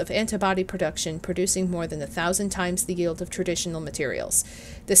rates of antibody production, producing more than 1,000 times the yield of traditional materials.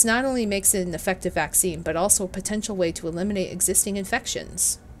 This not only makes it an effective vaccine, but also a potential way to eliminate existing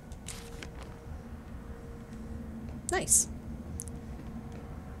infections. Nice.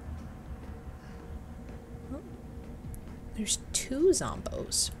 There's 2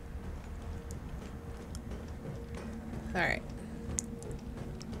 zombos. Alright.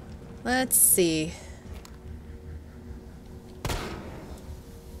 Let's see.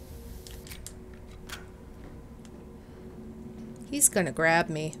 He's gonna grab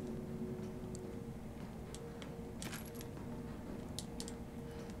me.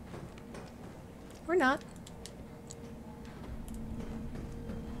 Or not.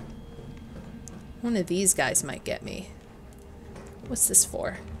 One of these guys might get me. What's this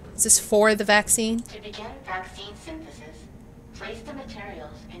for? Is this for the vaccine? To begin vaccine synthesis, place the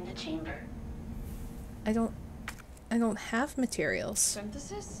materials in the chamber. I don't have materials.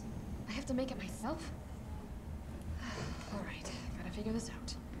 Synthesis? I have to make it myself? Alright, gotta figure this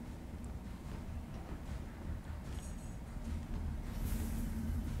out.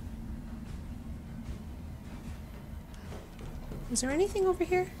 Is there anything over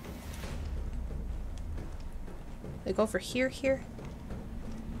here? Like over here?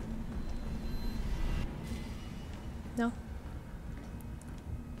 No?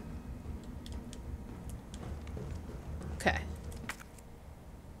 Okay.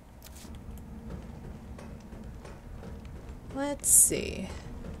 Let's see.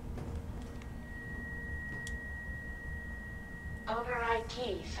 Override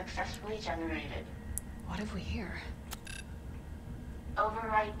key successfully generated. What have we here?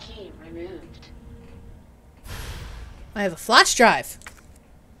 Override key removed. I have a flash drive.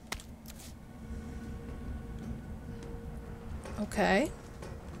 Okay.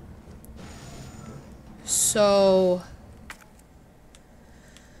 So...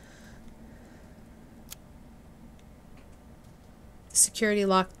 security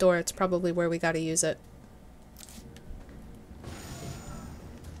locked door, it's probably where we gotta use it.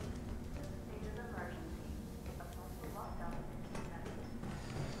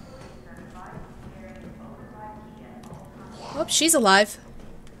 Oh, she's alive.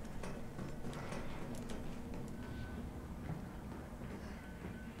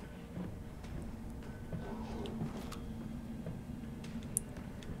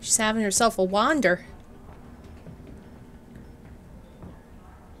 She's having herself a wander.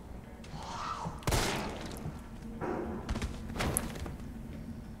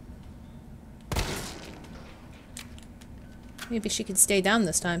 Maybe she could stay down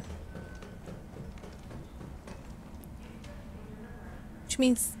this time. Which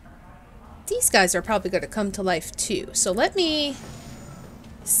means these guys are probably going to come to life too. So let me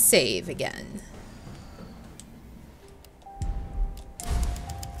save again.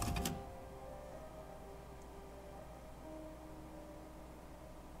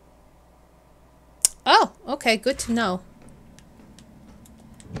 Oh, okay, good to know.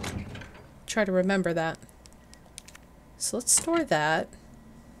 Try to remember that. So let's store that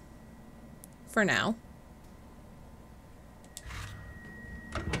for now.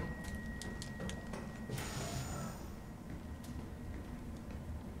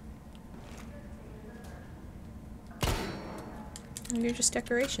 You're just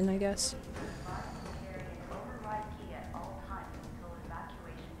decoration, I guess.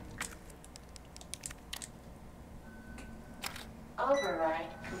 Override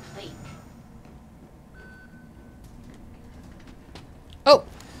complete. Oh!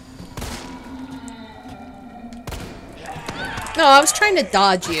 No, I was trying to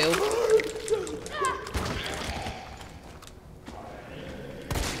dodge you.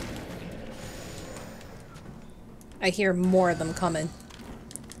 I hear more of them coming.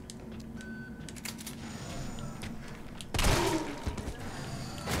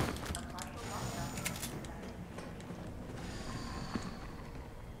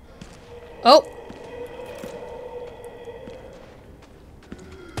 Oh!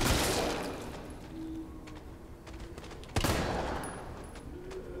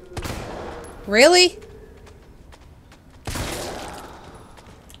 Really?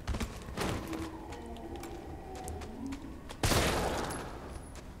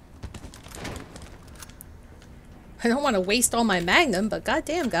 I don't want to waste all my magnum, but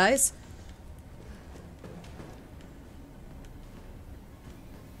goddamn, guys.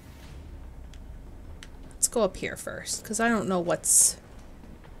 Let's go up here first, because I don't know what's...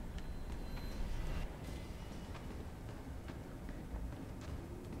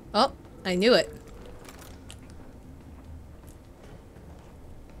 Oh, I knew it.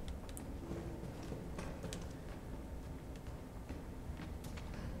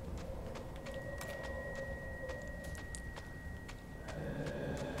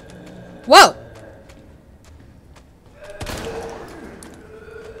 Whoa!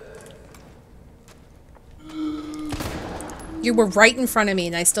 You were right in front of me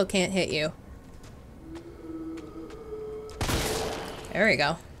and I still can't hit you. There we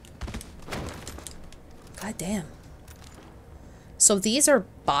go. God damn. So these are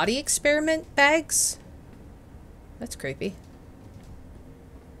body experiment bags? That's creepy.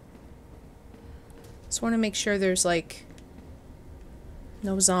 Just want to make sure there's like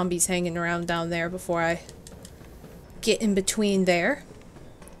no zombies hanging around down there before I get in between there.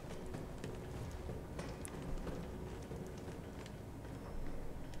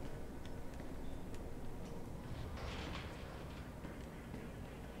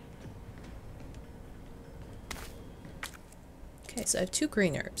 Okay, so I have 2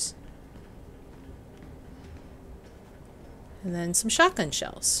 green herbs. And then some shotgun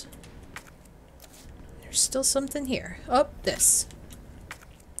shells. There's still something here. Oh, this.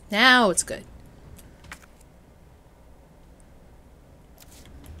 Now it's good.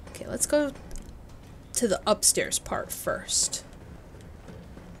 Okay, let's go to the upstairs part first.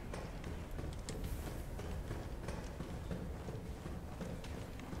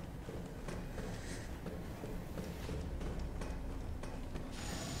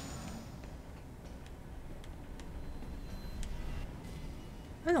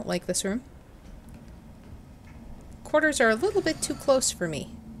 I don't like this room. Quarters are a little bit too close for me.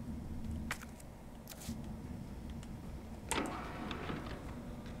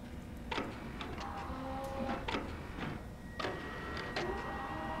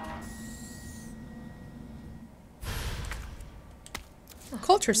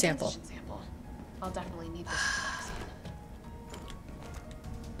 Culture sample. I'll definitely need this.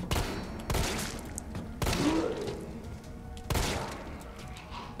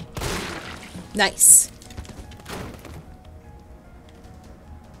 Nice.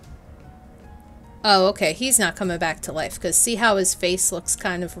 Oh, okay. He's not coming back to life, because see how his face looks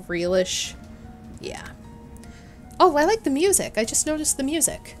kind of realish? Yeah. Oh, I like the music. I just noticed the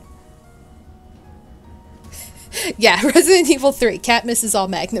music. Yeah, Resident Evil 3. Cat misses all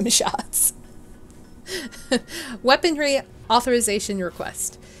Magnum shots. Weaponry authorization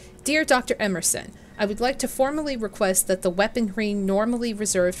request. Dear Dr. Emerson, I would like to formally request that the weaponry normally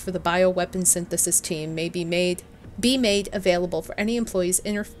reserved for the bioweapon synthesis team may be made available for any employees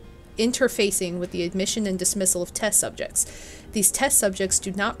interfacing with the admission and dismissal of test subjects. These test subjects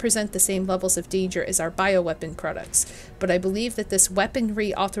do not present the same levels of danger as our bioweapon products, but I believe that this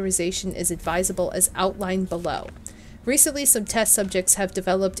weaponry authorization is advisable as outlined below. Recently, some test subjects have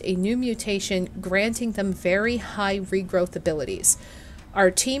developed a new mutation granting them very high regrowth abilities.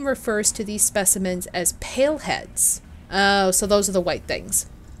 Our team refers to these specimens as paleheads. Oh, so those are the white things.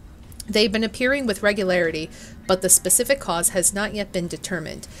 They've been appearing with regularity, but the specific cause has not yet been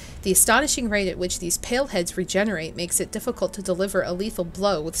determined. The astonishing rate at which these paleheads regenerate makes it difficult to deliver a lethal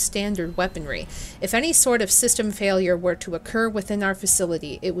blow with standard weaponry. If any sort of system failure were to occur within our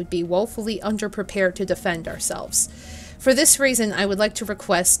facility, it would be woefully underprepared to defend ourselves. For this reason, I would like to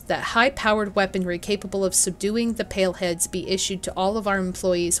request that high-powered weaponry capable of subduing the paleheads be issued to all of our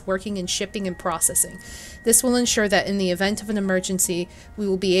employees working in shipping and processing. This will ensure that in the event of an emergency, we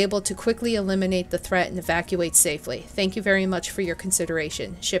will be able to quickly eliminate the threat and evacuate safely. Thank you very much for your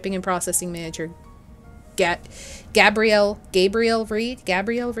consideration. Shipping and Processing Manager Gabriel Reed?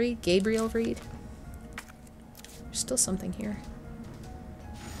 Gabriel Reed? There's still something here.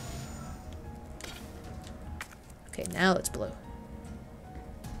 Okay, now it's blue.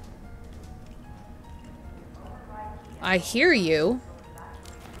 I hear you.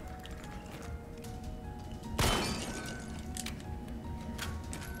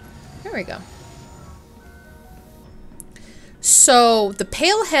 There we go. So, the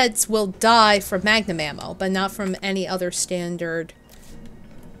paleheads will die from magnum ammo, but not from any other standard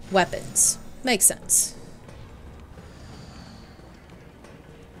weapons. Makes sense.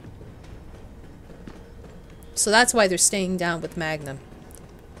 So that's why they're staying down with magnum.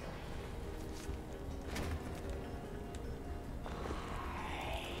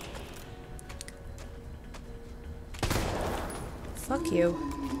 Fuck you.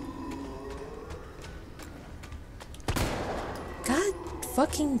 God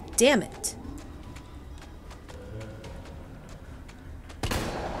fucking damn it.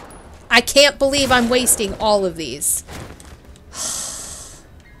 I can't believe I'm wasting all of these.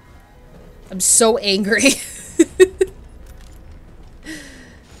 I'm so angry.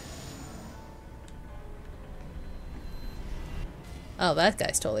 Oh, that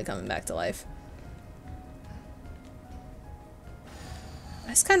guy's totally coming back to life. I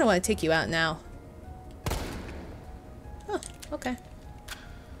just kind of want to take you out now. Oh, okay.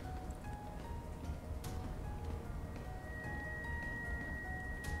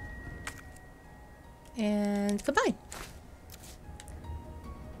 And combine.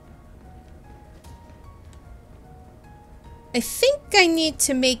 I think I need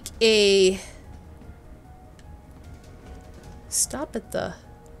to make a stop at the...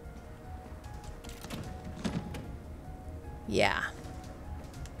 Yeah.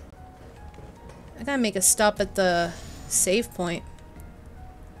 I gotta make a stop at the save point.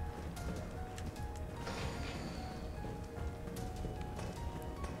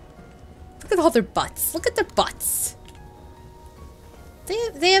 Look at all their butts. Look at their butts.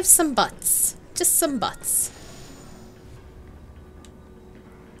 They have some butts. Just some butts.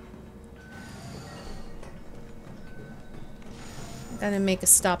 Gotta make a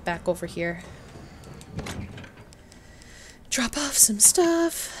stop back over here. Drop off some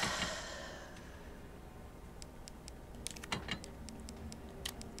stuff.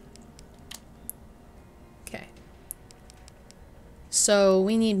 Okay. So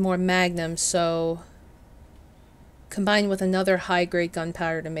we need more magnum, so combine with another high-grade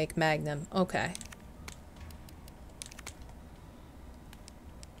gunpowder to make magnum. Okay.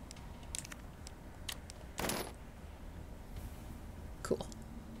 Cool.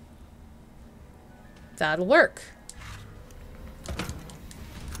 That'll work.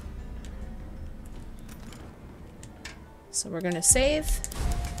 So we're gonna save.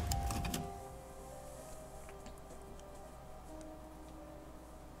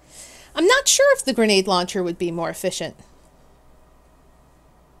 I'm not sure if the grenade launcher would be more efficient.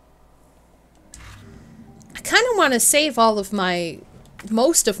 I kind of want to save all of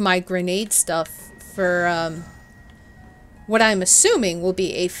most of my grenade stuff for what I'm assuming will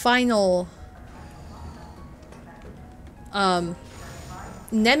be a final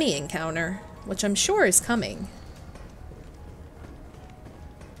Nemi encounter. which I'm sure is coming.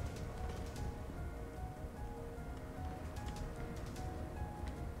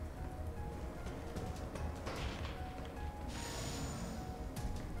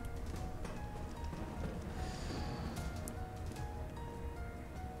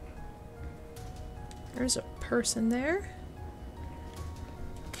 There's a person there.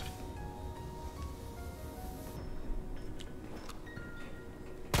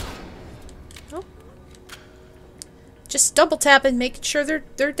 Oh. Just double tapping, making sure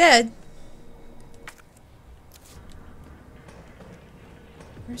they're dead.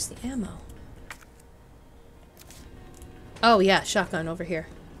 Where's the ammo? Oh yeah, shotgun over here.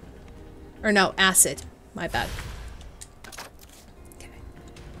 Or no, acid. My bad.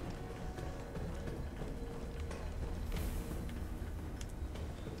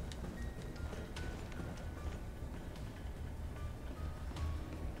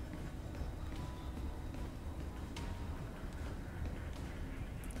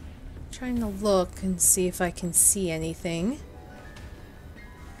 Trying to look and see if I can see anything.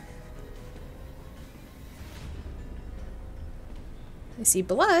 I see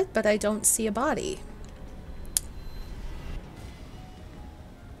blood, but I don't see a body.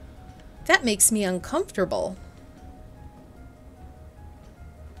 That makes me uncomfortable.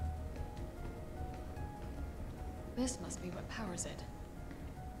 This must be what powers it.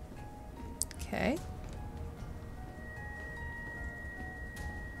 Okay.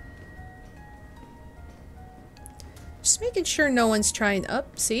 Just making sure no one's trying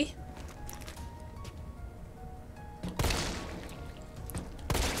up. See?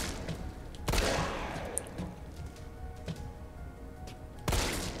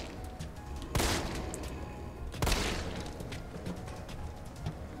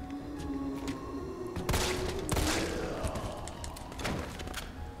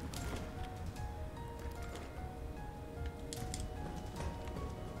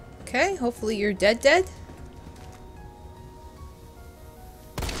 Okay, hopefully you're dead.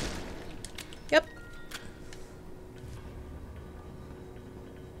 Yep.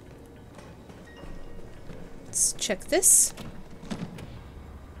 Let's check this.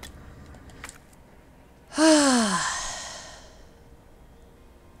 And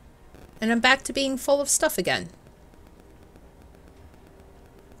I'm back to being full of stuff again.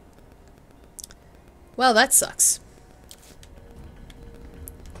 Well, that sucks.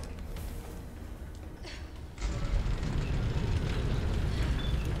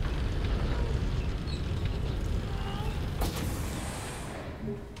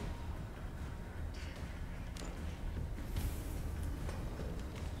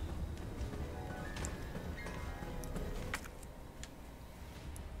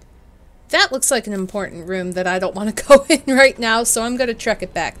 That looks like an important room that I don't want to go in right now, so I'm going to trek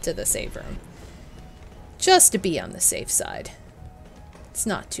it back to the save room. Just to be on the safe side. It's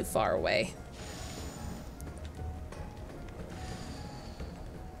not too far away.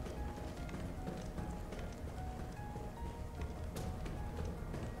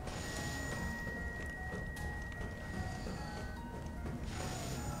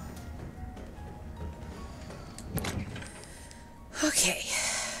 Okay.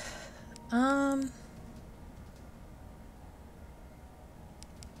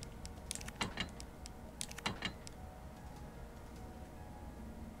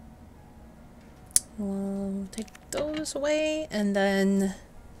 We'll take those away, and then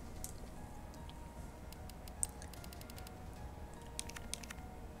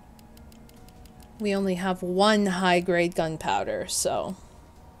we only have one high-grade gunpowder, so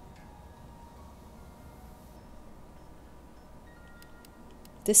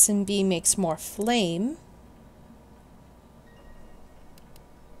this and B makes more flame.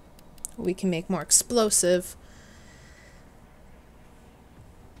 We can make more explosive.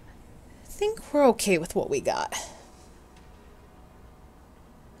 I think we're okay with what we got.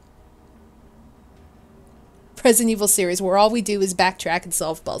 Resident Evil series, where all we do is backtrack and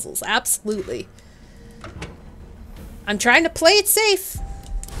solve puzzles. Absolutely. I'm trying to play it safe.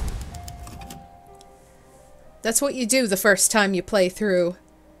 That's what you do the first time you play through.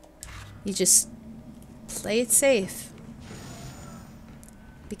 You just play it safe.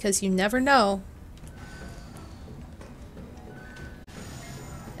 Because you never know.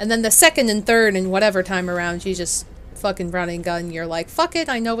 And then the second and third and whatever time around, you just fucking run and gun. You're like, fuck it,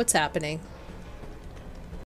 I know what's happening.